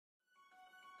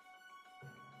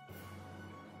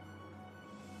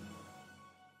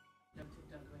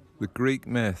The Greek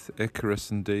myth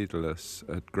Icarus and Daedalus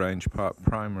at Grange Park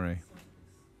Primary.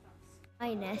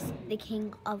 Minos, the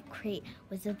king of Crete,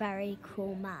 was a very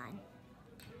cruel man.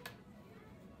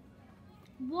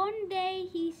 One day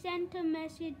he sent a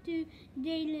message to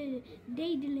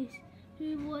Daedalus,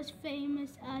 who was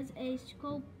famous as a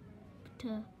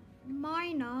sculptor.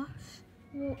 Minos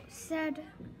said,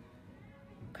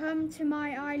 "Come to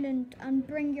my island and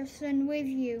bring your son with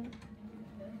you."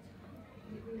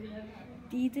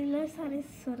 Daedalus and his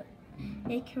son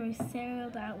Icarus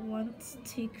sailed at once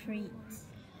to Crete.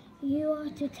 "You are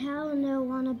to tell no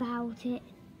one about it.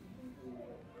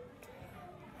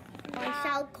 I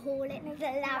shall call it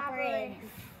the labyrinth."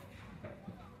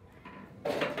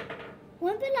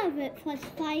 When the labyrinth was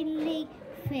finally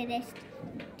finished,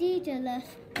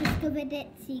 Daedalus discovered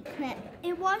its secret.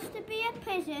 It was to be a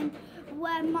prison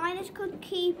where Minos could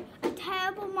keep a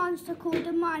terrible monster called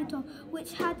a Minotaur,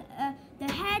 which had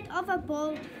the head of a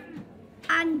bull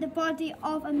and the body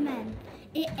of a man.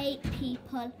 It ate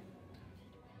people.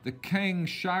 The king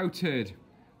shouted,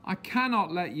 "I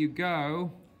cannot let you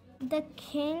go." The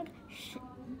king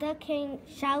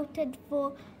shouted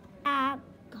for a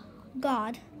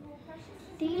god.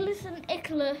 Daedalus and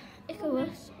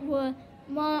Icarus were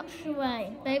marched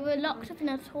away. They were locked up in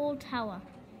a tall tower.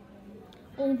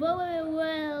 Although they were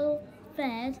well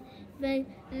fed, they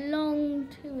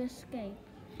longed to escape.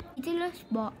 Daedalus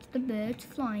watched the birds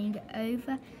flying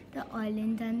over the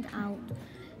island and out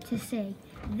to sea.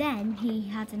 Then he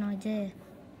had an idea.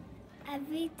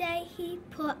 Every day he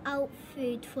put out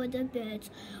food for the birds,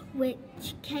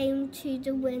 which came to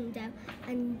the window,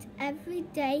 and every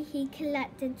day he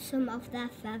collected some of their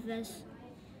feathers.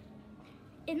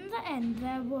 In the end,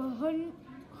 there were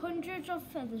hundreds of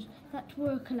feathers that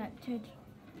were collected.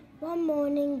 One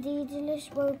morning,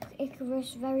 Daedalus woke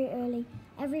Icarus very early.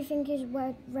 "Everything is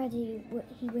ready,"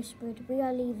 he whispered. "We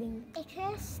are leaving."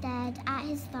 Icarus stared at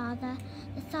his father.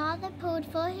 The father pulled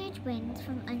 4 huge wings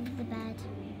from under the bed.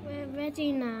 "We're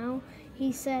ready now,"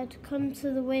 he said. "Come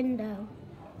to the window."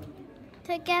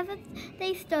 Together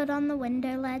they stood on the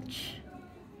window ledge.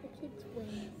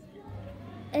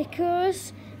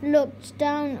 Icarus looked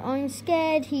down. "I'm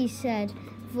scared," he said,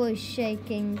 voice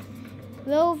shaking.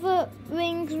 "Will the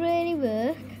wings really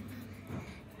work?"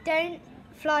 "Don't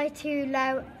fly too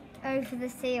low over the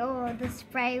sea or the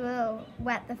spray will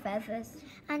wet the feathers.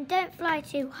 And don't fly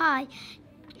too high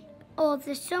or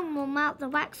the sun will melt the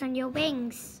wax on your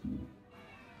wings."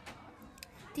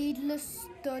 Daedalus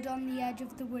stood on the edge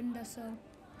of the windowsill.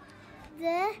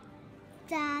 The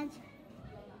dad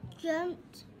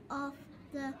jumped off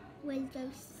the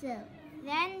windowsill.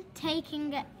 Then,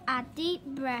 taking a deep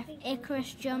breath,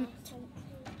 Icarus jumped.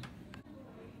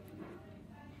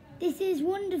 "This is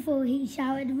wonderful," he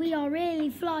shouted. "We are really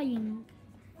flying."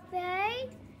 They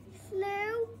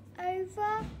flew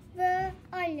over the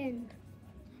island.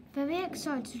 Very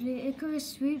excitedly, Icarus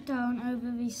swooped down over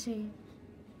the sea.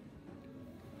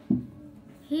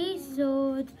 He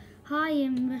soared high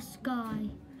in the sky.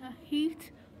 The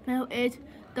heat melted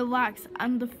the wax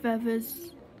and the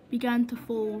feathers began to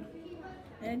fall.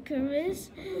 Icarus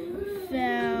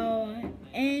fell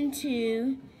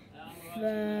into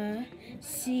the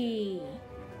sea.